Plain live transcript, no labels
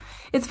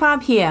It's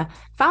Fab here,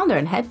 founder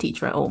and head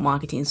teacher at Alt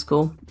Marketing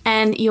School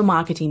and your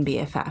marketing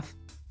BFF.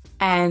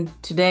 And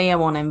today I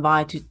want to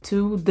invite you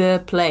to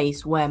the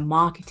place where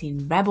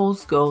marketing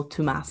rebels go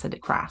to master the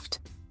craft.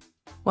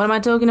 What am I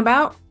talking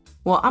about?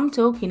 Well, I'm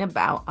talking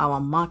about our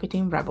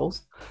marketing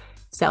rebels,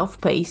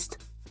 self-paced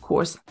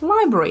course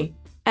library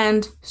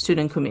and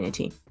student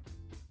community.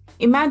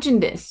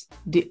 Imagine this,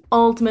 the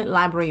ultimate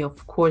library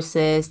of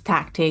courses,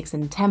 tactics,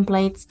 and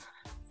templates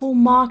for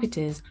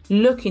marketers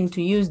looking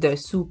to use their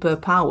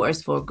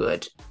superpowers for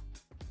good.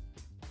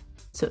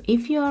 So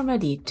if you are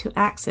ready to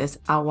access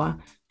our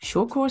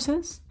short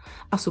courses,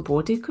 a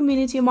supportive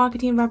community of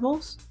marketing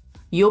rebels,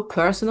 your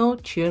personal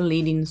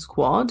cheerleading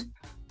squad,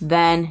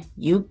 then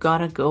you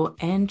gotta go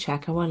and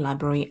check our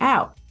library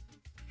out.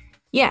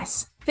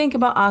 Yes, think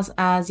about us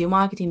as your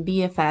marketing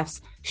BFFs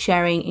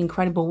sharing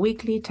incredible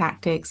weekly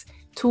tactics,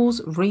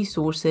 tools,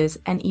 resources,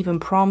 and even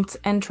prompts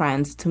and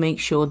trends to make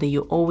sure that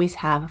you always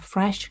have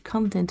fresh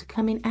content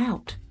coming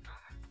out.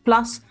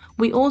 Plus,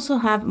 we also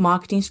have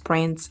marketing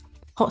sprints,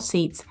 hot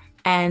seats,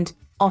 and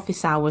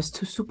office hours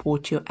to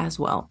support you as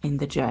well in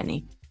the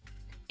journey.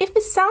 If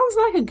it sounds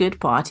like a good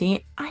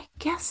party, I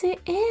guess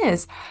it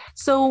is.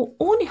 So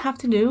all you have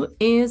to do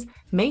is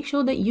make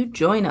sure that you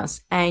join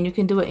us, and you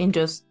can do it in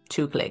just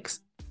 2 clicks.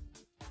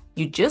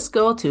 You just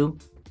go to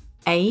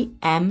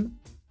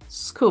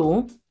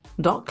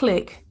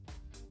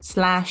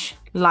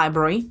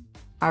amschool.click/library.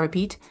 I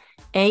repeat,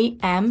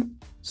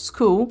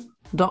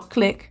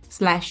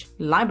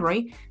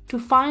 amschool.click/library to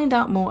find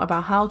out more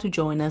about how to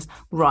join us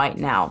right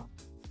now.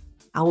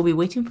 I will be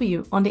waiting for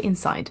you on the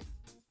inside.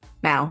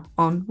 Now,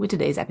 on with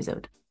today's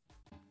episode.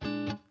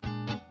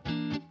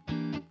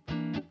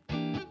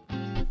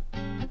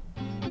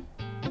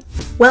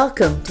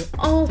 Welcome to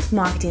Alt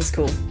Marketing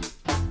School.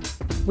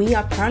 We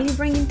are proudly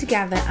bringing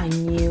together a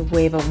new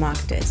wave of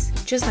marketers,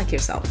 just like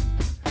yourself.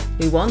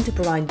 We want to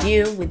provide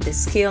you with the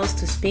skills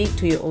to speak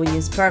to your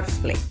audience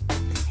perfectly,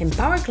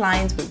 empower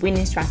clients with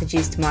winning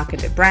strategies to market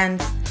their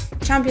brands,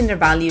 champion their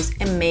values,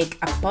 and make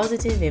a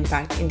positive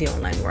impact in the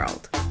online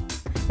world.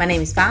 My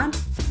name is Fab,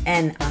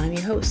 and I'm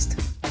your host.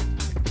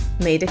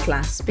 May the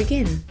class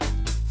begin.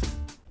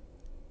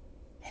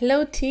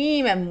 Hello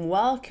team, and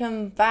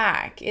welcome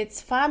back. It's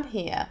Fab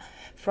here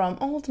from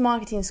Alt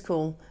Marketing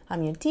School.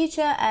 I'm your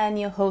teacher and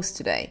your host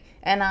today,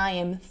 and I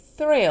am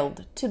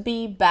thrilled to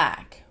be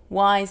back.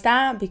 Why is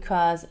that?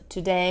 Because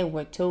today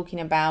we're talking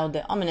about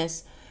the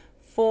ominous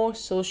 4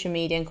 social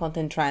media and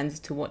content trends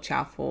to watch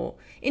out for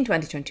in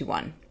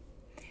 2021.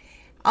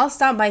 I'll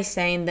start by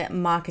saying that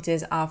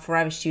marketers are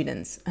forever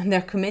students, and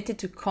they're committed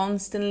to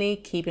constantly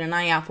keeping an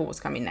eye out for what's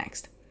coming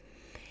next.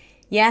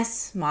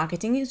 Yes,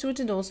 marketing is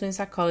rooted also in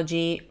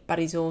psychology, but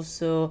it's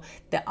also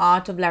the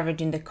art of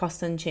leveraging the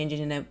constant changes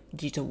in a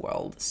digital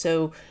world.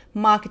 So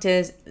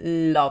marketers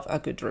love a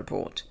good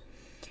report.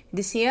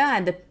 This year, I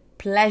had the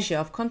pleasure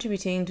of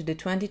contributing to the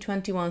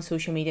 2021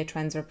 Social Media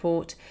Trends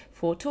Report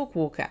for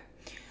TalkWalker.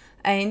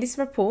 In this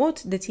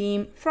report, the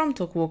team from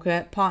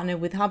TalkWalker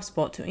partnered with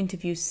HubSpot to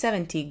interview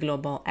 70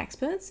 global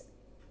experts,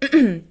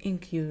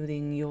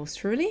 including yours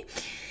truly,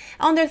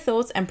 on their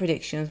thoughts and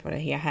predictions for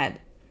the year ahead.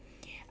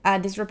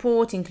 This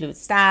report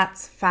includes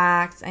stats,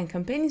 facts, and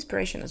campaign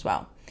inspiration as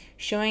well,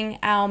 showing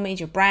how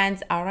major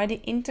brands are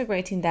already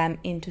integrating them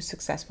into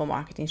successful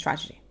marketing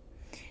strategy.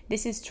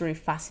 This is truly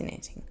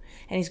fascinating,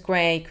 and it's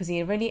great because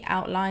it really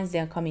outlines the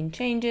upcoming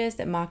changes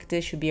that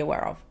marketers should be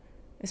aware of,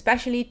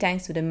 especially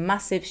thanks to the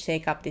massive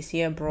shake-up this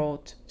year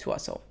brought to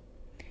us all.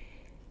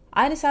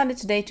 I decided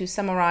today to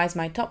summarize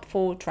my top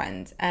 4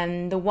 trends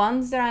and the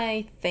ones that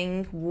I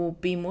think will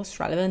be most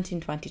relevant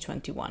in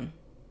 2021.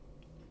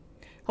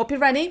 Hope you're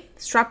ready,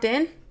 strapped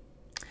in.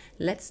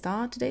 Let's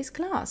start today's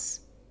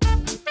class.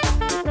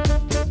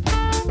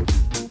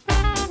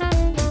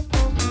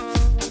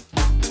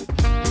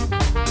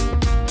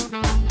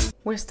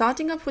 We're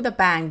starting off with a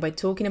bang by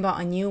talking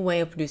about a new way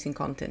of producing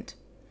content.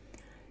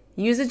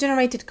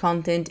 User-generated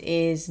content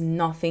is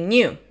nothing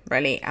new,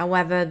 really.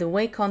 However, the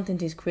way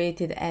content is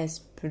created as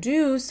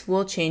produced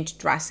will change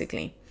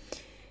drastically.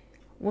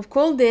 We've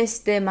called this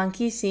the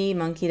monkey see,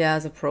 monkey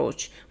does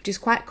approach, which is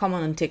quite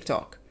common on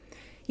TikTok.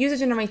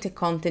 User-generated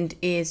content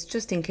is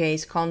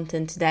just-in-case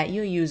content that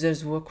your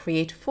users will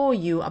create for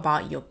you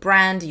about your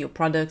brand, your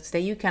products,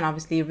 that you can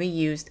obviously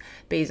reuse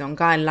based on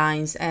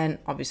guidelines and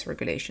obvious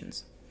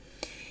regulations.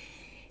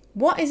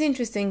 What is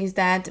interesting is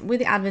that with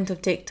the advent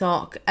of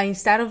TikTok,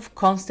 instead of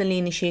constantly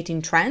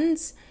initiating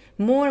trends,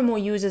 more and more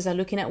users are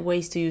looking at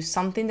ways to use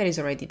something that is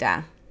already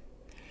there.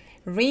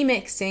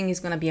 Remixing is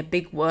going to be a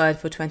big word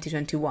for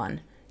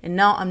 2021. And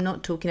now I'm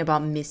not talking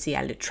about Missy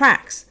Elliott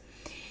tracks.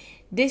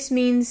 This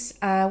means,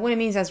 what it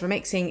means as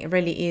remixing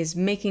really is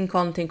making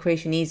content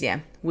creation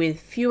easier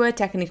with fewer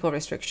technical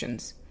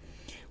restrictions.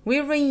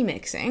 With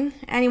remixing,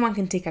 anyone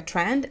can take a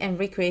trend and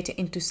recreate it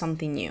into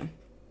something new.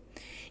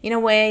 In a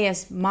way,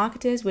 as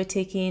marketers, we're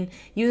taking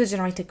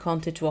user-generated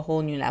content to a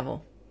whole new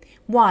level.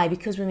 Why?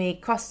 Because we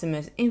make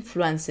customers,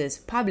 influencers,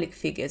 public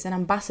figures, and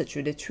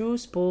ambassadors the true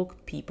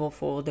spokespeople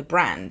for the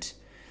brand.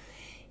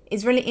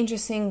 It's really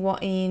interesting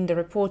what in the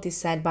report is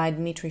said by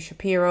Dmitry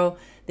Shapiro,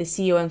 the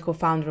CEO and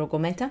co-founder of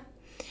GoMeta.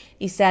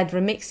 He said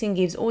remixing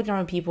gives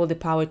ordinary people the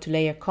power to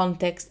layer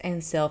context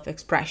and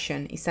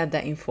self-expression. He said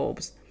that in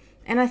Forbes.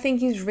 And I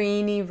think it's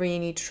really,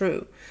 really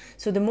true.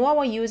 So the more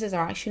our users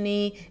are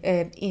actually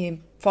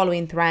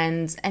following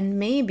trends and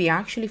maybe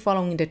actually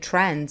following the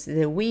trends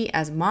that we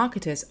as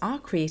marketers are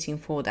creating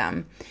for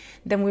them,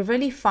 then we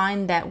really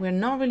find that we're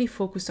not really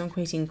focused on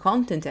creating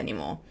content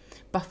anymore,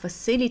 but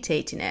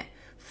facilitating it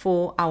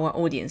for our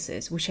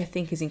audiences, which I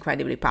think is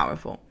incredibly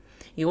powerful.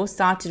 It all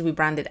started with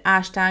branded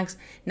hashtags,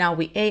 now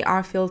with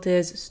AR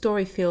filters,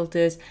 story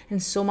filters,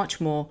 and so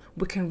much more.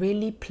 We can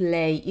really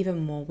play even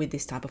more with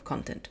this type of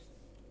content.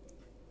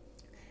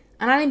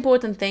 Another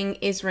important thing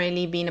is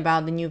really being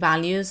about the new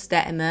values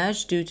that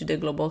emerge due to the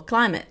global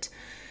climate.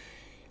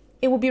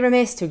 It would be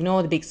remiss to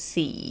ignore the big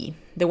C,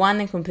 the one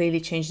that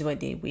completely changed the way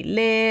that we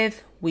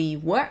live, we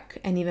work,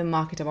 and even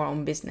market our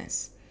own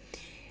business.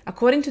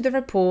 According to the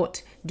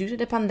report, due to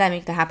the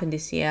pandemic that happened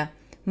this year,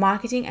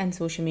 marketing and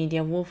social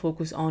media will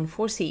focus on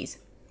 4 C's,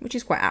 which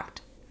is quite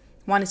apt.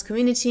 One is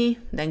community,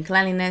 then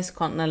cleanliness,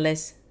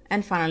 contactless,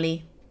 and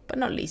finally, but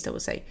not least, I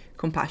would say,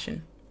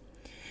 compassion.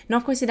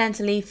 Not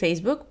coincidentally,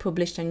 Facebook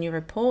published a new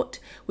report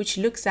which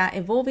looks at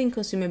evolving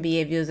consumer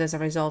behaviors as a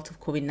result of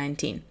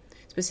COVID-19,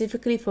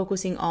 specifically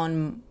focusing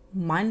on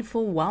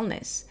mindful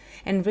wellness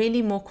and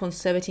really more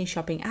conservative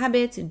shopping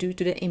habits due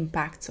to the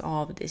impacts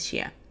of this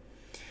year.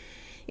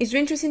 It's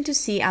interesting to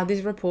see how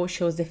this report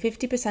shows that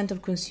 50%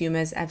 of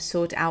consumers have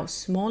sought out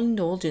small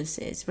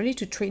indulgences really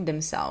to treat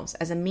themselves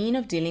as a means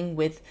of dealing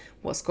with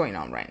what's going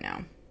on right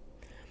now.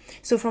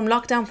 So from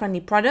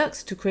lockdown-friendly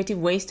products to creative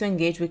ways to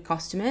engage with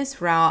customers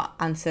throughout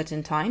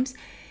uncertain times,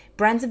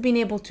 brands have been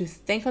able to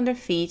think on their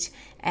feet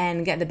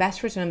and get the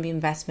best return on the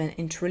investment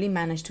and truly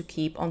manage to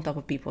keep on top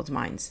of people's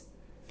minds.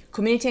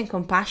 Community and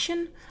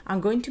compassion are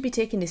going to be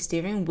taking the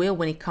steering wheel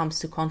when it comes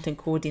to content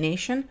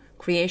coordination,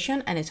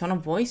 creation, and a tone of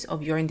voice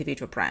of your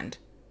individual brand.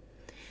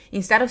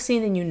 Instead of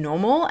seeing the new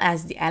normal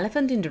as the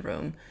elephant in the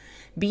room,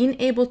 being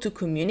able to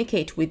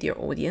communicate with your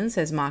audience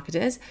as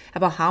marketers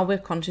about how we're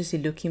consciously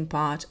looking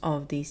part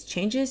of these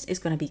changes is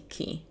going to be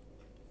key.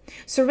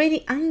 So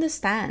really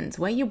understand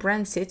where your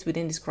brand sits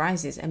within this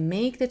crisis and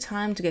make the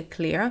time to get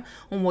clear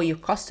on what your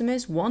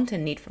customers want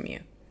and need from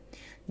you.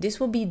 This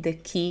will be the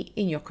key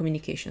in your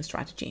communication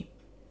strategy.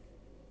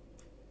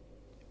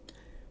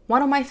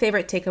 One of my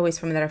favorite takeaways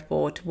from the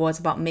report was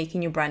about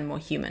making your brand more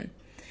human.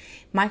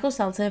 Michael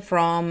Seltzer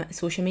from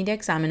Social Media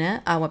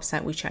Examiner, our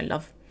website which I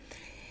love,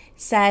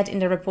 said in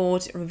the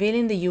report,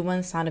 revealing the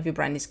human side of your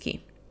brand is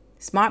key.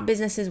 Smart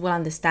businesses will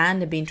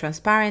understand that being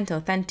transparent,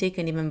 authentic,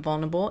 and even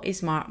vulnerable is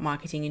smart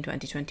marketing in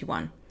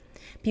 2021.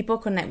 People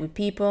connect with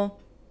people.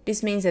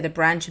 This means that a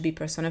brand should be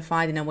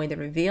personified in a way that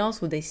reveals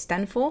who they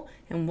stand for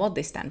and what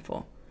they stand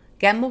for.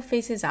 Get more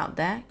faces out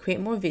there,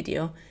 create more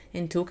video,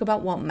 and talk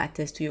about what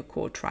matters to your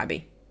core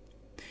tribe.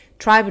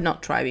 Tribe,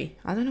 not tribe.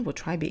 I don't know what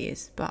tribe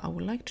is, but I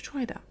would like to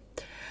try that.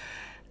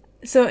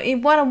 So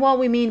what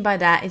we mean by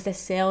that is that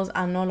sales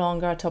are no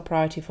longer a top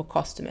priority for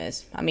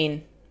customers. I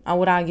mean, I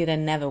would argue they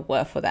never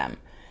were for them.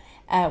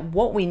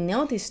 What we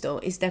notice though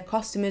is that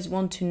customers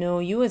want to know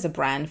you as a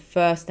brand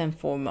first and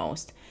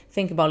foremost.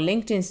 Think about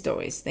LinkedIn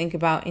stories, think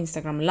about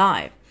Instagram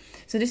Live.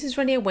 So this is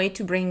really a way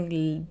to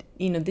bring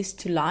this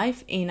to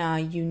life in a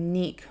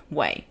unique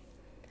way.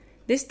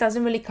 This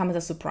doesn't really come as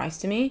a surprise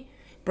to me.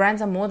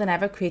 Brands are more than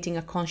ever creating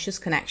a conscious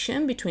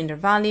connection between their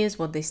values,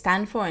 what they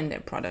stand for, and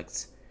their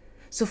products.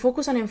 So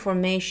focus on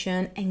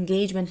information,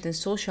 engagement, and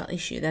social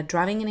issues that are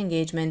driving an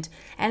engagement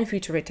and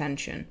future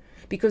retention,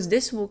 because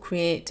this will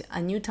create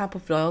a new type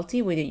of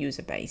loyalty with your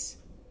user base.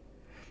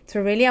 So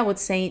really, I would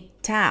say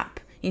tap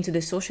into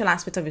the social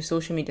aspect of your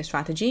social media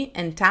strategy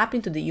and tap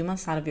into the human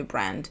side of your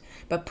brand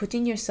by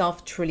putting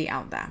yourself truly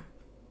out there.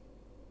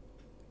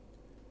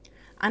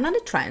 Another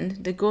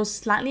trend that goes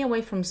slightly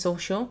away from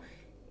social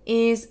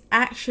is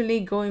actually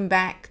going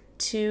back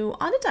to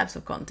other types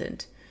of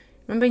content.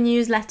 Remember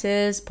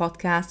newsletters,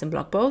 podcasts, and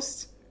blog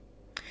posts?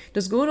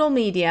 Those good old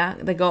media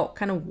that got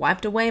kind of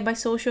wiped away by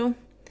social?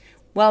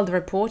 Well, the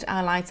report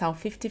highlights how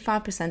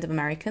 55% of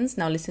Americans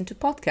now listen to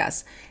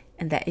podcasts,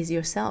 and that is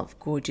yourself,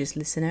 gorgeous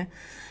listener.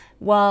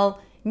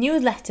 While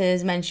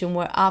newsletters mentioned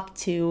were up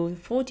to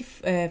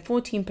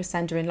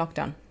 14% during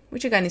lockdown,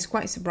 which again is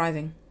quite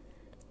surprising.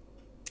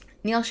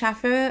 Neil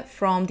Schaffer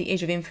from The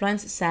Age of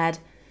Influence said,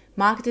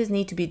 marketers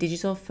need to be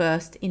digital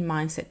first in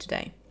mindset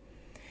today.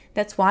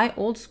 That's why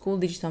old school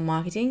digital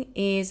marketing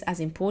is as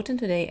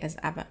important today as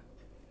ever.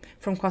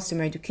 From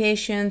customer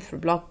education through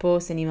blog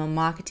posts and email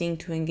marketing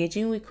to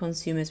engaging with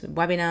consumers with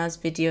webinars,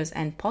 videos,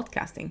 and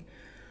podcasting,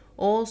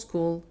 old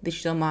school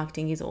digital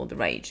marketing is all the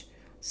rage.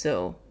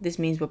 So this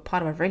means we're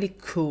part of a really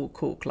cool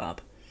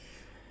club.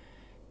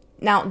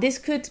 Now, this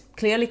could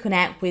clearly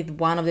connect with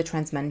one of the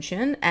trends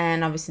mentioned,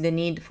 and obviously the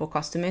need for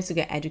customers to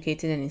get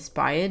educated and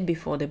inspired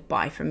before they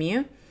buy from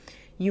you.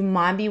 You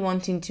might be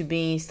wanting to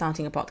be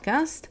starting a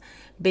podcast.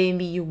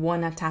 Maybe you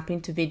want to tap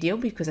into video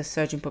because of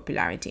surge in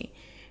popularity.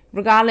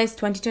 Regardless,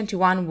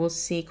 2021 will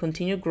see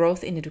continued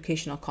growth in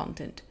educational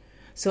content.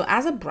 So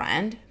as a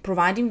brand,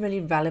 providing really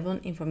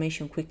relevant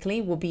information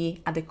quickly will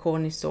be at the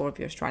cornerstone of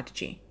your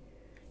strategy.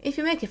 If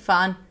you make it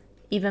fun,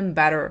 even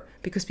better,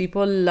 because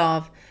people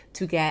love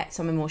to get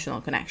some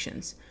emotional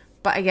connections.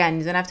 But again,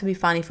 you don't have to be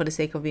funny for the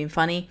sake of being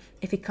funny.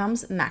 If it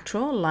comes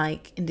natural,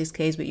 like in this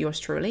case with yours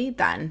truly,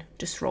 then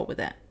just roll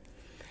with it.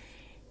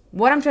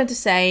 What I'm trying to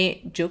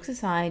say, jokes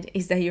aside,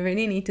 is that you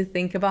really need to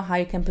think about how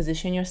you can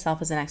position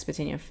yourself as an expert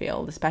in your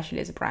field, especially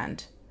as a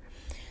brand.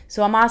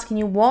 So I'm asking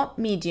you, what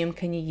medium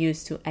can you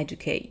use to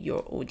educate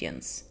your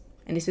audience?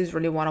 And this is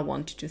really what I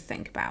want you to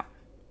think about.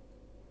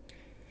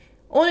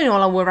 All in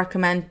all, I would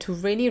recommend to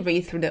really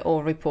read through the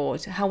whole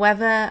report.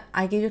 However,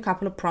 I give you a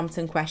couple of prompts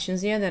and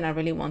questions here that I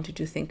really want you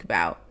to think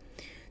about.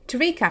 To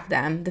recap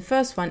them, the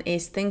first one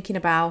is thinking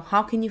about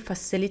how can you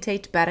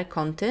facilitate better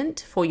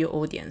content for your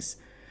audience?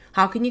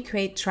 How can you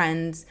create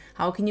trends?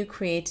 How can you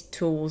create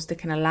tools that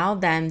can allow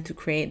them to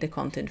create the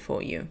content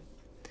for you?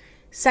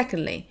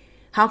 Secondly,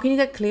 how can you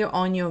get clear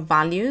on your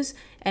values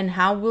and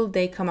how will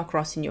they come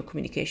across in your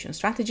communication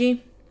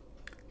strategy?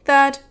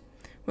 Third,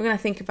 we're going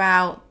to think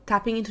about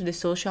tapping into the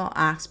social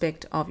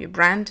aspect of your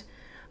brand.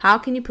 How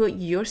can you put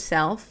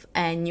yourself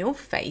and your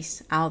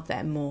face out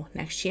there more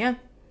next year?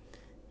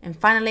 And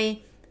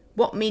finally,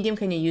 what medium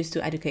can you use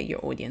to educate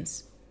your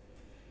audience?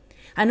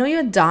 I know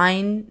you're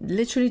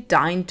literally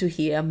dying to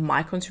hear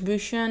my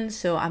contribution,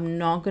 so I'm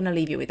not going to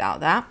leave you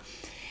without that.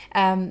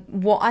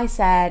 What I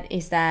said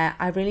is that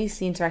I really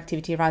see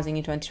interactivity rising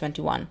in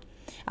 2021.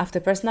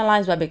 After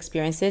personalized web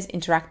experiences,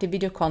 interactive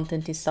video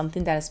content is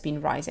something that has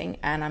been rising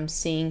and I'm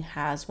seeing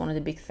as one of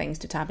the big things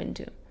to tap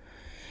into.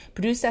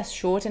 Produced as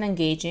short and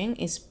engaging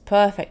is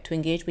perfect to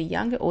engage with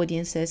younger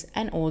audiences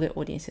and older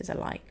audiences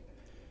alike.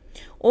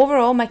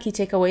 Overall, my key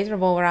takeaways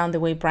revolve around the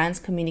way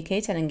brands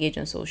communicate and engage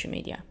on social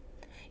media.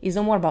 It's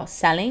no more about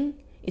selling,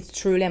 it's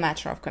truly a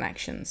matter of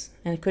connections,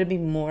 and I couldn't be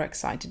more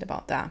excited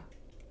about that.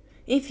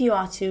 If you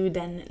are too,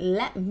 then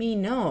let me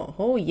know.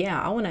 Oh yeah,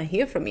 I want to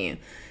hear from you.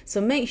 So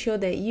make sure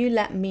that you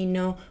let me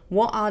know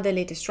what are the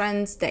latest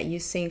trends that you're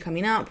seeing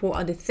coming up, what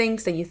are the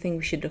things that you think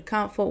we should look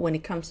out for when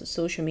it comes to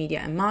social media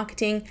and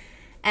marketing.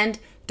 And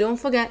don't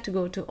forget to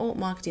go to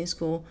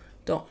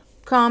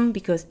altmarketingschool.com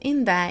because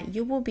in there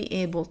you will be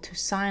able to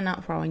sign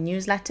up for our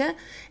newsletter,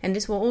 and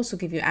this will also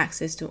give you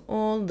access to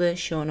all the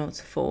show notes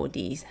for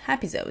these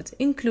episodes,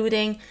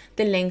 including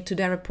the link to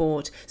the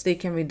report so you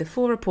can read the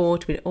full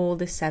report with all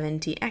the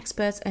 70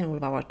 experts and all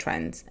of our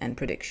trends and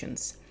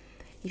predictions.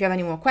 If you have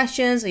any more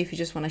questions or if you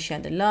just want to share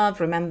the love,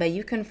 remember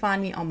you can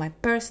find me on my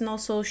personal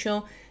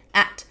social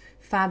at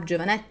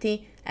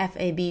FabGiovanetti,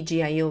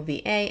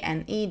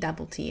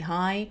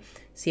 FabGiovanetti.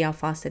 See how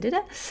fast I did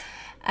it?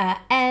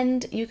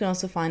 And you can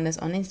also find us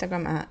on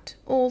Instagram at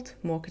Alt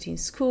Marketing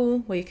School,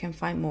 where you can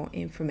find more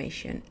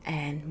information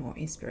and more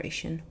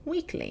inspiration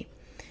weekly.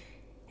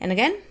 And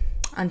again,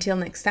 until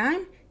next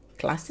time,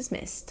 class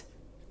dismissed.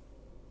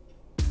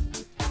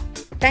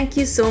 Thank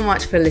you so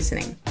much for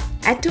listening.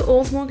 Head to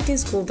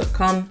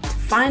altmarketingschool.com to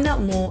find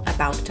out more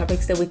about the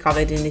topics that we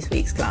covered in this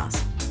week's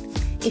class.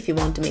 If you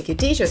want to make your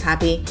teachers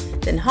happy,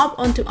 then hop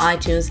onto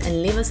iTunes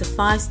and leave us a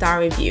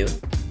 5-star review.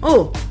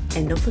 Oh,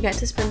 and don't forget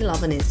to spread the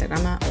love on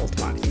Instagram at Alt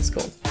Marketing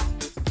School.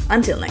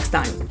 Until next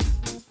time.